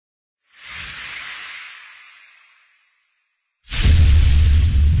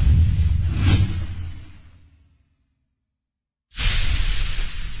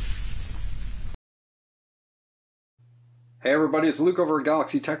Hey everybody, it's Luke over at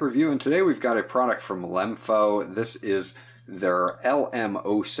Galaxy Tech Review, and today we've got a product from Lemfo. This is their LM07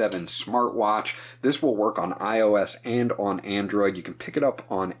 smartwatch. This will work on iOS and on Android. You can pick it up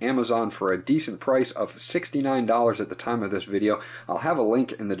on Amazon for a decent price of $69 at the time of this video. I'll have a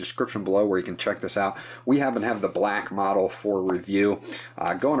link in the description below where you can check this out. We happen to have the black model for review.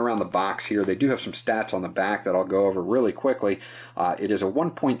 Going around the box here, they do have some stats on the back that I'll go over really quickly. It is a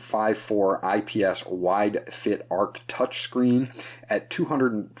 1.54 IPS wide fit arc touchscreen at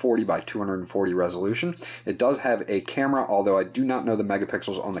 240 by 240 resolution. It does have a camera, although I do not know the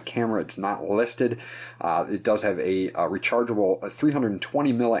megapixels on the camera. It's not listed. It does have a rechargeable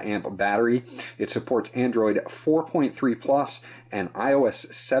 320 milliamp battery. It supports Android 4.3 Plus and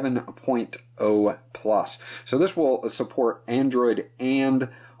iOS 7.0 Plus. So this will support Android and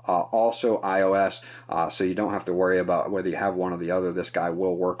also iOS, so you don't have to worry about whether you have one or the other. This guy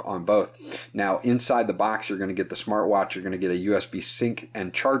will work on both. Now, inside the box, you're going to get the smartwatch, you're going to get a USB sync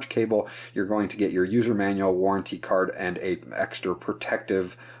and charge cable, you're going to get your user manual, warranty card, and a extra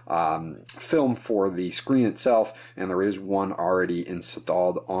protective film for the screen itself, and there is one already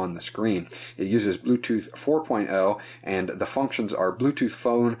installed on the screen. It uses Bluetooth 4.0, and the functions are Bluetooth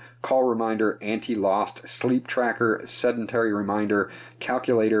phone, call reminder, anti-lost, sleep tracker, sedentary reminder,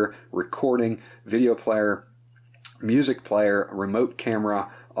 calculator, recording, video player, music player, remote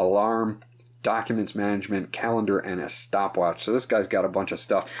camera, alarm, documents management, calendar, and a stopwatch. So this guy's got a bunch of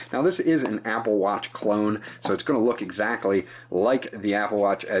stuff. Now this is an Apple Watch clone, so it's going to look exactly like the Apple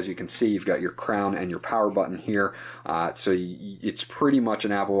Watch. As you can see, you've got your crown and your power button here. So it's pretty much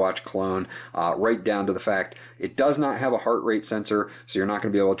an Apple Watch clone, right down to the fact it does not have a heart rate sensor, so you're not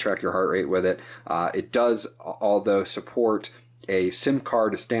going to be able to track your heart rate with it. It does, although, support a SIM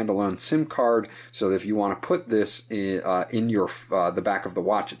card, a standalone SIM card, so that if you want to put this in your the back of the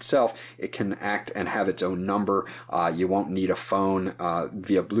watch itself, it can act and have its own number. You won't need a phone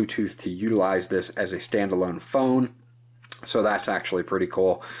via Bluetooth to utilize this as a standalone phone. So that's actually pretty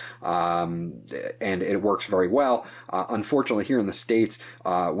cool, and it works very well. Unfortunately, here in the States,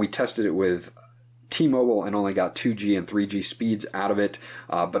 we tested it with T-Mobile and only got 2G and 3G speeds out of it,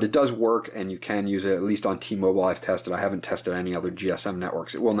 but it does work and you can use it, at least on T-Mobile. I've tested. I haven't tested any other GSM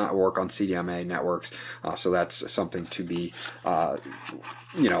networks. It will not work on CDMA networks, so that's something to be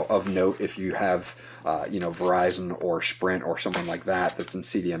of note if you have Verizon or Sprint or something like that that's in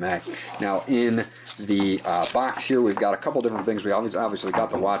CDMA. Now in the box here, we've got a couple different things. We obviously got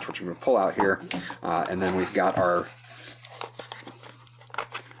the watch, which I'm going to pull out here, and then we've got our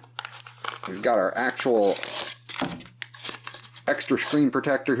actual extra screen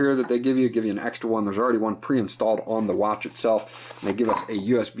protector here that they give you an extra one. There's already one pre-installed on the watch itself, and they give us a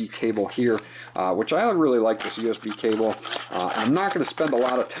USB cable here, which I really like this USB cable. I'm not going to spend a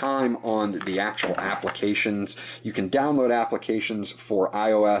lot of time on the actual applications. You can download applications for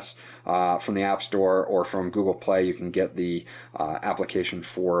iOS from the App Store or from Google Play. You can get the application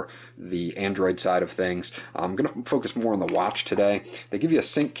for the Android side of things. I'm going to focus more on the watch today. They give you a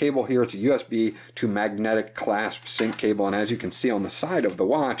sync cable here. It's a USB to magnetic clasp sync cable, and as you can see on the side of the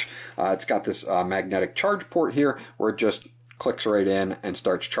watch, it's got this magnetic charge port here where it just clicks right in and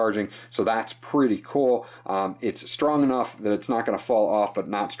starts charging. So that's pretty cool. It's strong enough that it's not going to fall off, but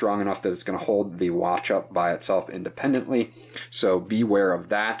not strong enough that it's going to hold the watch up by itself independently. So beware of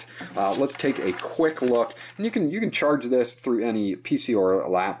that. Let's take a quick look, and you can charge this through any PC or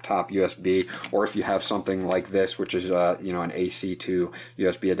laptop USB, or if you have something like this, which is an AC to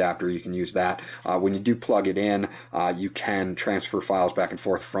USB adapter, you can use that. When you do plug it in, you can transfer files back and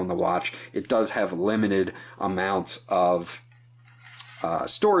forth from the watch. It does have limited amounts of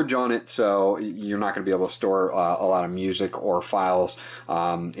storage on it, so you're not going to be able to store a lot of music or files.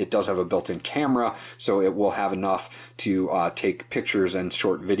 It does have a built-in camera, so it will have enough to take pictures and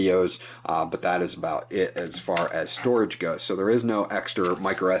short videos, but that is about it as far as storage goes. So there is no extra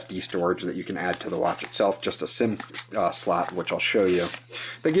micro SD storage that you can add to the watch itself, just a SIM slot, which I'll show you.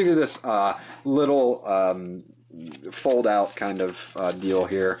 They give you this little fold out kind of deal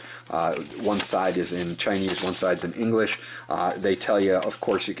here. One side is in Chinese, one side's in English. They tell you, of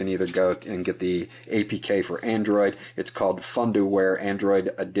course, you can either go and get the APK for Android. It's called Funduware Android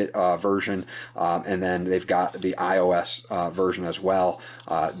version, and then they've got the iOS version as well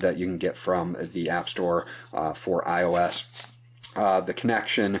that you can get from the App Store for iOS. The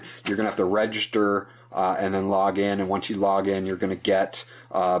connection, you're going to have to register and then log in, and once you log in, you're going to get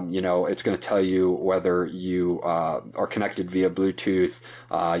it's going to tell you whether you are connected via Bluetooth.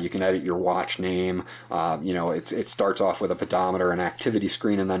 You can edit your watch name. It starts off with a pedometer and activity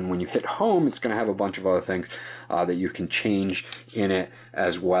screen, and then when you hit home, it's going to have a bunch of other things that you can change in it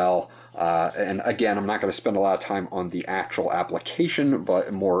as well. And again, I'm not going to spend a lot of time on the actual application,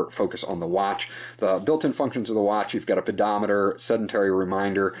 but more focus on the watch. The built-in functions of the watch, you've got a pedometer, sedentary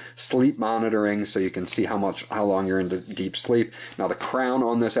reminder, sleep monitoring, so you can see how long you're into deep sleep. Now the crown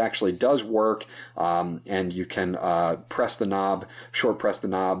on this actually does work, and you can press the knob, short press the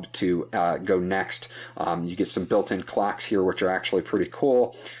knob to go next. You get some built-in clocks here, which are actually pretty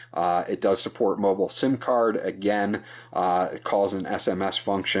cool. It does support mobile SIM card. Again, it calls an SMS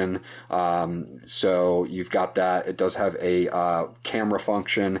function, so you've got that. It does have a camera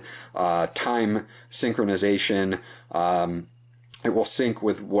function, time synchronization. It will sync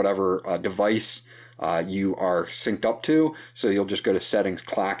with whatever device you are synced up to, so you'll just go to settings,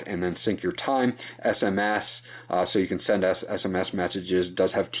 clock, and then sync your time. SMS, so you can send SMS messages. It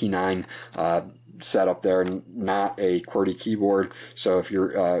does have T9 set up there, and not a QWERTY keyboard. So if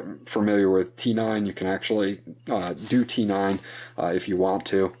you're familiar with T9, you can actually do T9 if you want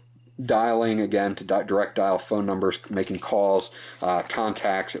to. Dialing, again, to direct dial phone numbers, making calls,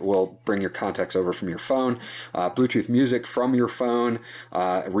 contacts. It will bring your contacts over from your phone. Bluetooth music from your phone.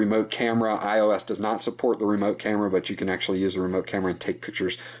 Remote camera. iOS does not support the remote camera, but you can actually use the remote camera and take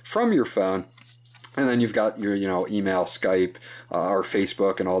pictures from your phone. And then you've got your, email, Skype, or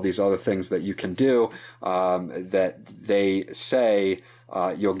Facebook, and all these other things that you can do that they say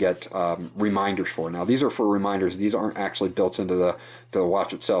you'll get reminders for. Now, these are for reminders. These aren't actually built into the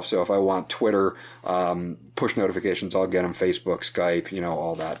watch itself. So if I want Twitter push notifications, I'll get them. Facebook, Skype,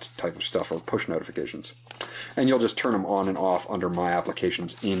 all that type of stuff, or push notifications. And you'll just turn them on and off under My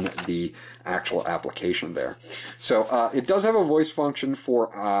Applications in the actual application there. So it does have a voice function for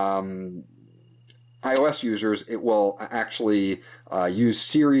iOS users. It will actually use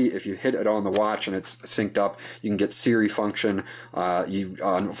Siri. If you hit it on the watch and it's synced up, you can get Siri function. You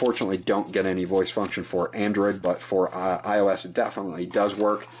unfortunately don't get any voice function for Android, but for iOS it definitely does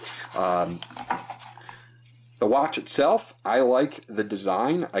work. The watch itself, I like the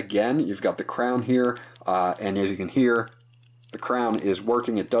design. Again, you've got the crown here, and as you can hear, the crown is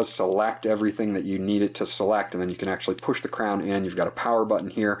working. It does select everything that you need it to select, and then you can actually push the crown in. You've got a power button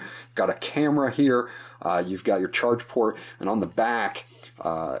here, you've got a camera here, you've got your charge port, and on the back,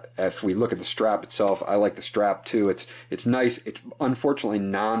 if we look at the strap itself, I like the strap too. It's nice. It's unfortunately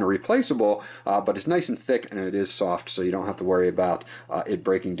non-replaceable, but it's nice and thick, and it is soft, so you don't have to worry about it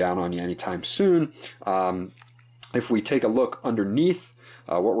breaking down on you anytime soon. If we take a look underneath,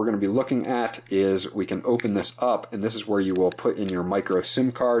 what we're going to be looking at is we can open this up, and this is where you will put in your micro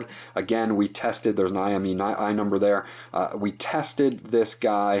SIM card. Again, we tested, there's an IMEI number there. We tested this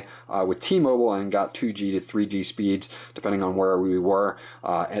guy with T-Mobile and got 2G to 3G speeds, depending on where we were.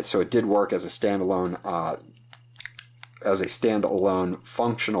 And so it did work as a standalone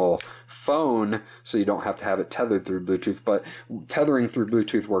functional phone, so you don't have to have it tethered through Bluetooth, but tethering through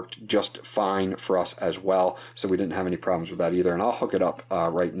Bluetooth worked just fine for us as well, so we didn't have any problems with that either. And I'll hook it up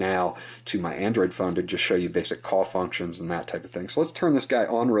right now to my Android phone to just show you basic call functions and that type of thing. So let's turn this guy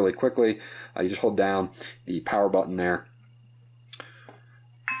on really quickly. You just hold down the power button there.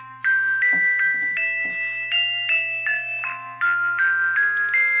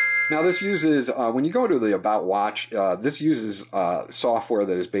 Now this uses, when you go to the About Watch, this uses software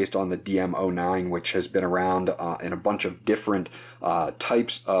that is based on the DM09, which has been around in a bunch of different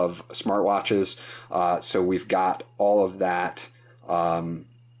types of smartwatches. So we've got all of that.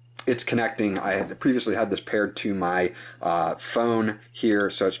 It's connecting. I had previously had this paired to my phone here,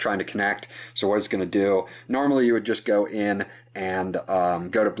 so it's trying to connect. So what it's going to do, normally you would just go in and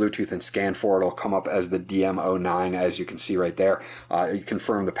go to Bluetooth and scan for it. It'll come up as the DM09, as you can see right there. You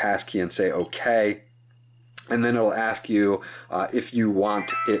confirm the passkey and say OK, and then it'll ask you if you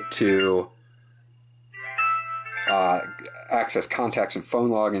want it to access contacts and phone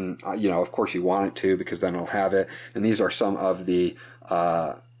log, and of course you want it to, because then it'll have it. And these are some of the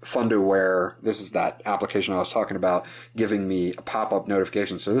Fundaware. This is that application I was talking about, giving me a pop-up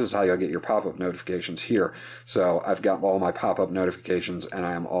notification. So this is how you'll get your pop-up notifications here. So I've got all my pop-up notifications, and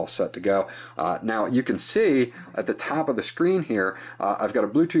I am all set to go. Now you can see at the top of the screen here, I've got a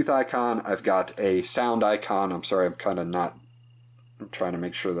Bluetooth icon, I've got a sound icon. I'm sorry, I'm trying to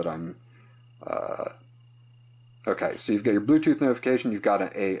make sure that I'm okay, so you've got your Bluetooth notification, you've got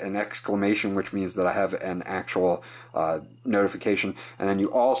an exclamation, which means that I have an actual notification, and then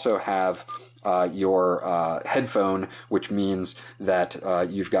you also have your headphone, which means that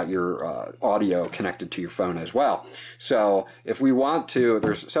you've got your audio connected to your phone as well. So if we want to,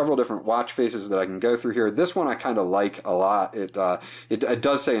 there's several different watch faces that I can go through here. This one I kind of like a lot. It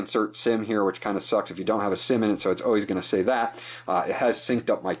does say insert SIM here, which kind of sucks if you don't have a SIM in it, so it's always going to say that. It has synced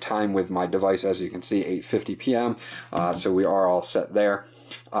up my time with my device, as you can see, 8:50 p.m. So we are all set there.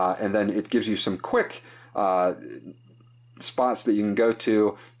 And then it gives you some quick spots that you can go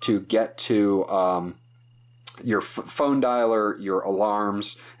to get to your phone dialer, your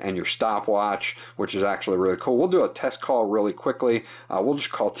alarms, and your stopwatch, which is actually really cool. We'll do a test call really quickly. We'll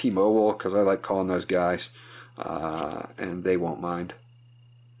just call T-Mobile because I like calling those guys, and they won't mind.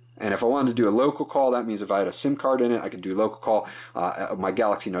 And if I wanted to do a local call, that means if I had a SIM card in it, I could do local call. My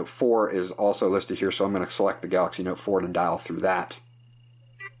Galaxy Note 4 is also listed here, so I'm going to select the Galaxy Note 4 to dial through that.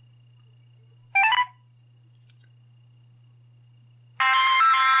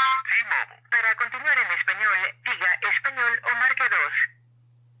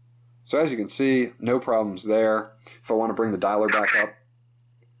 So as you can see, no problems there. If I want to bring the dialer back up,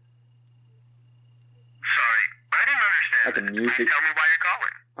 sorry, I didn't understand. I can mute the, tell me why you're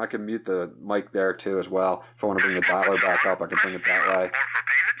calling. I can mute the mic there too as well. If I want to bring the dialer back up, I can bring it that way. Or for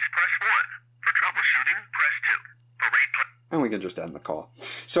payments, press 1. For troubleshooting, press 2. For rate and we can just end the call.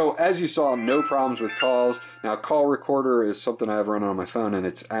 So as you saw, no problems with calls. Now, call recorder is something I have running on my phone, and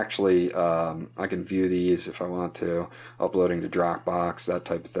it's actually, I can view these if I want to, uploading to Dropbox, that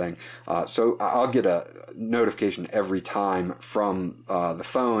type of thing. So I'll get a notification every time from the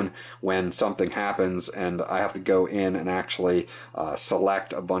phone when something happens, and I have to go in and actually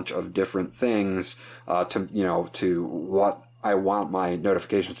select a bunch of different things to what I want my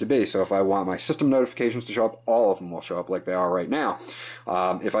notifications to be. So if I want my system notifications to show up, all of them will show up like they are right now.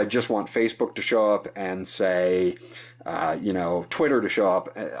 If I just want Facebook to show up and say, Twitter to show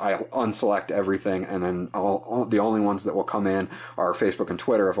up, I'll unselect everything, and then the only ones that will come in are Facebook and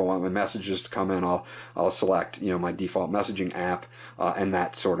Twitter. If I want my messages to come in, I'll select my default messaging app and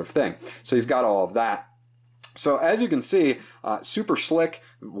that sort of thing. So you've got all of that. So as you can see, super slick,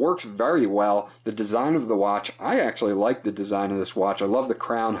 works very well. The design of the watch, I actually like the design of this watch. I love the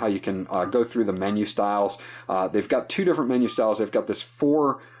crown, how you can go through the menu styles. They've got two different menu styles. They've got this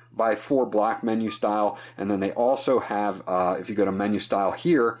 4x4 block menu style, and then they also have, if you go to menu style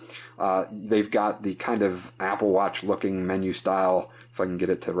here, they've got the kind of Apple Watch looking menu style, if I can get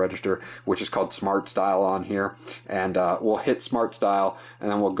it to register, which is called Smart Style on here. And we'll hit Smart Style, and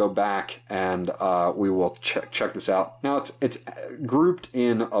then we'll go back and we will check this out. Now it's grouped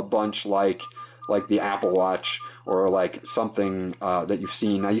in a bunch like the Apple Watch, or like something that you've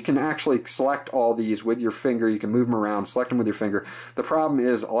seen. Now you can actually select all these with your finger. You can move them around, select them with your finger. The problem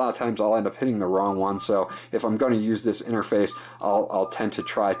is a lot of times I'll end up hitting the wrong one. So if I'm going to use this interface, I'll tend to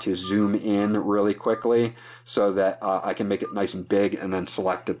try to zoom in really quickly so that I can make it nice and big and then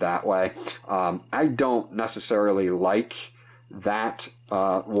select it that way. I don't necessarily like that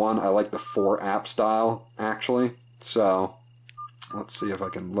one. I like the 4 app style actually. So let's see if I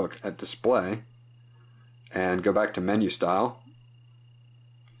can look at display and go back to menu style,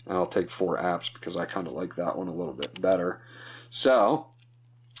 and I'll take 4 apps because I kind of like that one a little bit better. So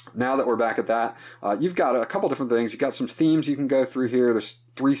now that we're back at that, you've got a couple different things. You've got some themes you can go through here. There's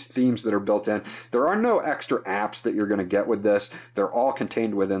 3 themes that are built in. There are no extra apps that you're going to get with this. They're all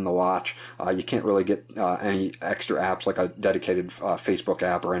contained within the watch. You can't really get any extra apps like a dedicated Facebook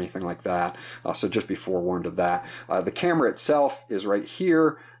app or anything like that. So just be forewarned of that. The camera itself is right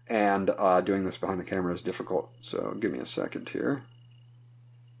here, and doing this behind the camera is difficult. So give me a second here.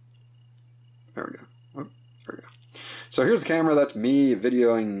 There we go. Oh, there we go. So here's the camera. That's me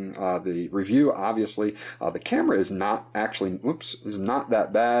videoing the review, obviously. The camera is not actually, is not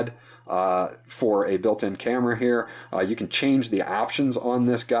that bad for a built-in camera here. You can change the options on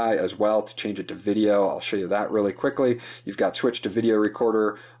this guy as well to change it to video. I'll show you that really quickly. You've got switch to video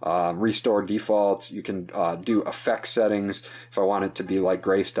recorder, restore defaults. You can do effect settings. If I want it to be like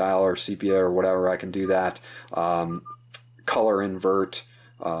grayscale or sepia or whatever, I can do that. Color invert,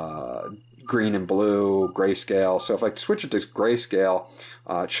 green and blue, grayscale. So if I switch it to grayscale,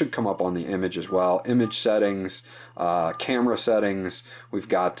 it should come up on the image as well. Image settings, camera settings. We've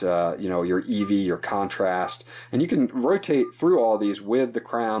got your EV, your contrast, and you can rotate through all these with the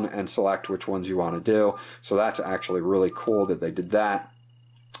crown and select which ones you want to do. So that's actually really cool that they did that.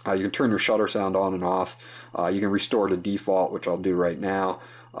 You can turn your shutter sound on and off. You can restore to default, which I'll do right now,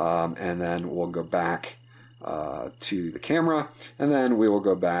 and then we'll go back to the camera, and then we will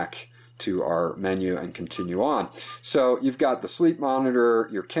go back to our menu and continue on. So you've got the sleep monitor,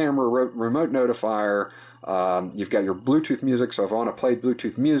 your camera, remote notifier, You've got your Bluetooth music, so if I want to play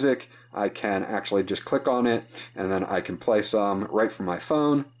Bluetooth music, I can actually just click on it, and then I can play some right from my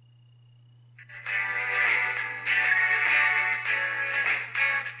phone.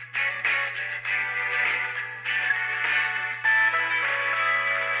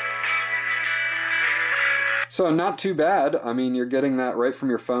 So not too bad. I mean, you're getting that right from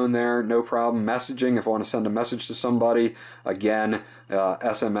your phone there, no problem. Messaging, if I want to send a message to somebody, again,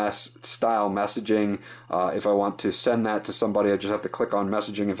 SMS style messaging. If I want to send that to somebody, I just have to click on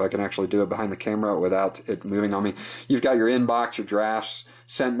messaging if I can actually do it behind the camera without it moving on me. You've got your inbox, your drafts,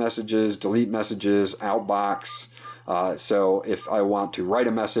 sent messages, delete messages, outbox. So if I want to write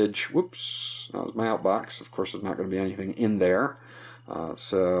a message, whoops, that was my outbox. Of course, there's not going to be anything in there.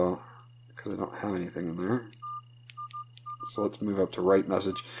 So, because I don't have anything in there. So let's move up to write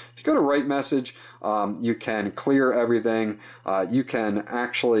message. If you go to write message, you can clear everything. You can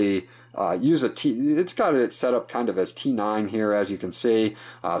actually use a T. It's got it set up kind of as T9 here, as you can see.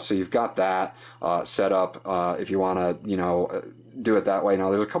 So you've got that set up if you want to, do it that way. Now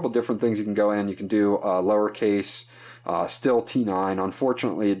there's a couple different things you can go in. You can do lowercase. Still T9.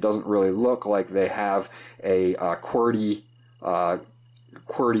 Unfortunately, it doesn't really look like they have a QWERTY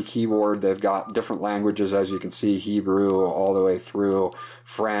keyboard. They've got different languages, as you can see, Hebrew all the way through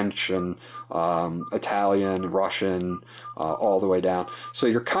French and Italian, Russian, all the way down. So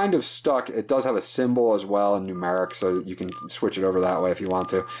you're kind of stuck. It does have a symbol as well and numeric, so you can switch it over that way if you want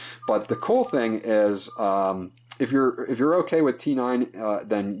to. But the cool thing is, if you're okay with T9,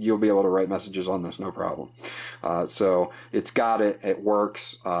 then you'll be able to write messages on this, no problem. So it's got it. It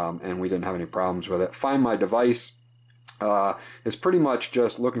works, and we didn't have any problems with it. Find My Device. Is pretty much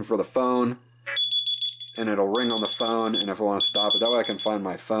just looking for the phone, and it'll ring on the phone, and if I want to stop it, that way I can find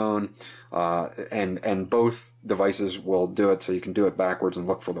my phone, and both devices will do it, so you can do it backwards and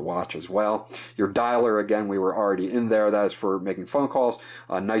look for the watch as well. Your dialer, again, we were already in there. That is for making phone calls.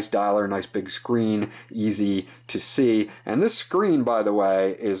 Nice dialer, nice big screen, easy to see. And this screen, by the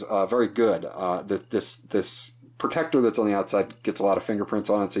way, is very good. This protector that's on the outside gets a lot of fingerprints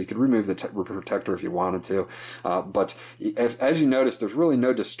on it, so you could remove the protector if you wanted to. But as you notice, there's really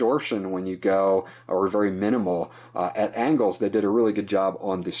no distortion when you go, or very minimal. At angles, they did a really good job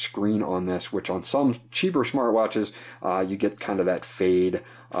on the screen on this, which on some cheaper smartwatches, you get kind of that fade,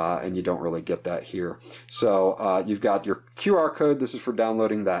 and you don't really get that here. So you've got your QR code. This is for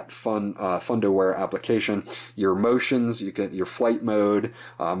downloading that fun to wear application. Your motions, you get your flight mode.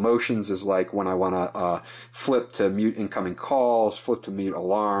 Motions is like when I want to flip to mute incoming calls, flip to mute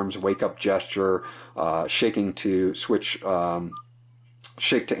alarms, wake up gesture, shaking to switch,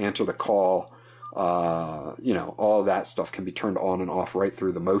 shake to answer the call. All of that stuff can be turned on and off right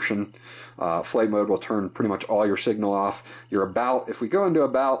through the motion. Flight mode will turn pretty much all your signal off. Your about, if we go into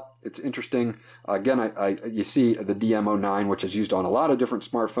about, it's interesting. Again, you see the DM09, which is used on a lot of different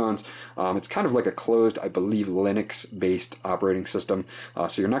smartphones. It's kind of like a closed, I believe, Linux-based operating system.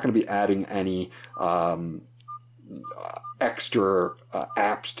 So you're not going to be adding any extra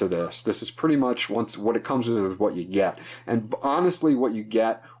apps to this. This is pretty much what it comes with is what you get. And honestly, what you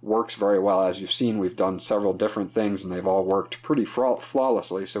get works very well. As you've seen, we've done several different things, and they've all worked pretty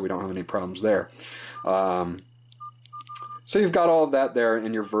flawlessly, so we don't have any problems there. So you've got all of that there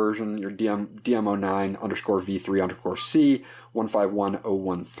in your version, your DMO9_V3_C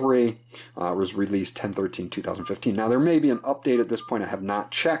 151013 was released 10/13/2015. Now there may be an update at this point. I have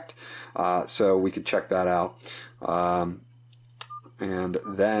not checked, so we could check that out. And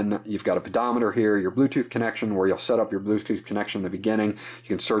then you've got a pedometer here, your Bluetooth connection, where you'll set up your Bluetooth connection in the beginning. You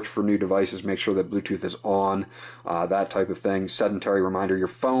can search for new devices, make sure that Bluetooth is on, that type of thing. Sedentary reminder. Your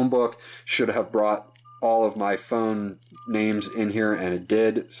phone book should have brought all of my phone names in here, and it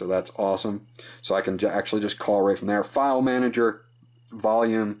did, so that's awesome. So I can actually just call right from there. File manager,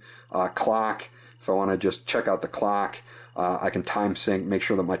 volume, clock. If I want to just check out the clock, I can time sync, make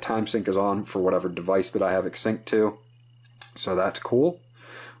sure that my time sync is on for whatever device that I have it synced to. So that's cool.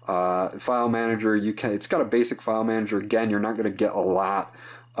 File manager, it's got a basic file manager. Again, you're not going to get a lot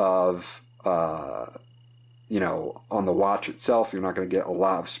of on the watch itself, you're not going to get a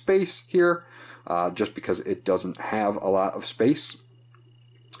lot of space here. Just because it doesn't have a lot of space.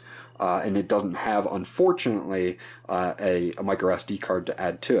 And it doesn't have, unfortunately, a micro SD card to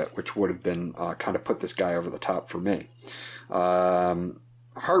add to it, which would have been kind of put this guy over the top for me.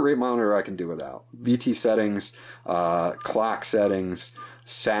 Heart rate monitor I can do without. BT settings, clock settings,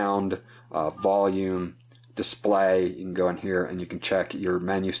 sound, volume, display. You can go in here and you can check your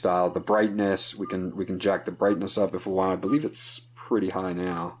menu style. The brightness, we can jack the brightness up if we want. I believe it's pretty high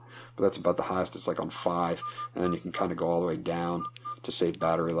now, but that's about the highest. It's like on 5, and then you can kind of go all the way down to save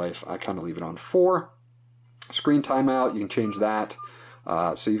battery life. I kind of leave it on 4. Screen timeout, you can change that.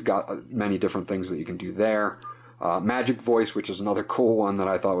 So you've got many different things that you can do there. Magic voice, which is another cool one that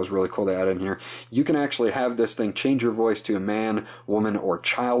I thought was really cool to add in here. You can actually have this thing change your voice to a man, woman, or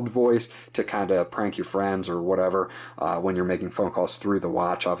child voice to kind of prank your friends or whatever when you're making phone calls through the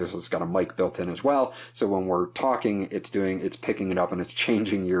watch. Obviously, it's got a mic built in as well, so when we're talking, it's picking it up and it's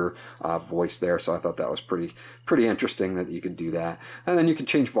changing your voice there. So I thought that was pretty interesting that you could do that. And then you can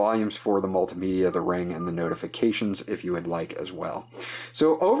change volumes for the multimedia, the ring, and the notifications if you would like as well.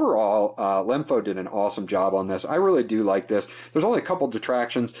 So overall, Lemfo did an awesome job on this. I really do like this. There's only a couple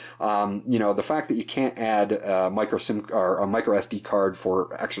detractions. You know, the fact that you can't add a micro SIM or a micro SD card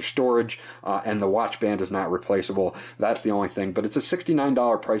for extra storage, and the watch band is not replaceable. That's the only thing. But it's a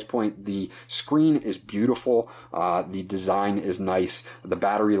 $69 price point. The screen is beautiful. The design is nice. The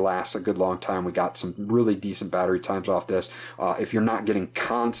battery lasts a good long time. We got some really decent battery times off this. If you're not getting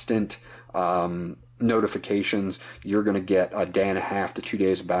constant notifications, you're going to get a day and a half to 2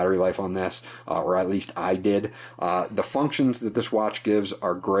 days of battery life on this, or at least I did. The functions that this watch gives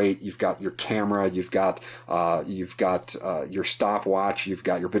are great. You've got your camera, you've got your stopwatch, you've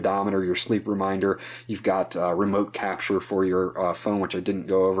got your pedometer, your sleep reminder, you've got remote capture for your phone, which I didn't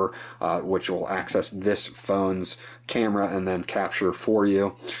go over, which will access this phone's camera and then capture for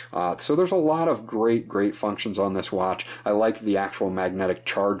you. So there's a lot of great functions on this watch. I like the actual magnetic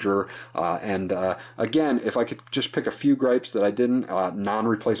charger, and again, if I could just pick a few gripes that I didn't,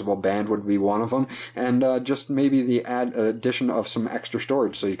 non-replaceable band would be one of them, and just maybe the addition of some extra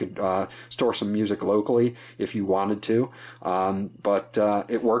storage so you could store some music locally if you wanted to, but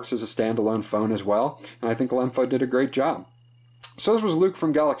it works as a standalone phone as well, and I think Lemfo did a great job. So this was Luke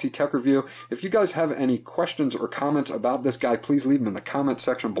from Galaxy Tech Review. If you guys have any questions or comments about this guy, please leave them in the comment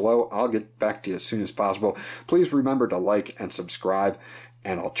section below. I'll get back to you as soon as possible. Please remember to like and subscribe,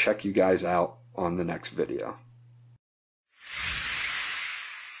 and I'll check you guys out on the next video.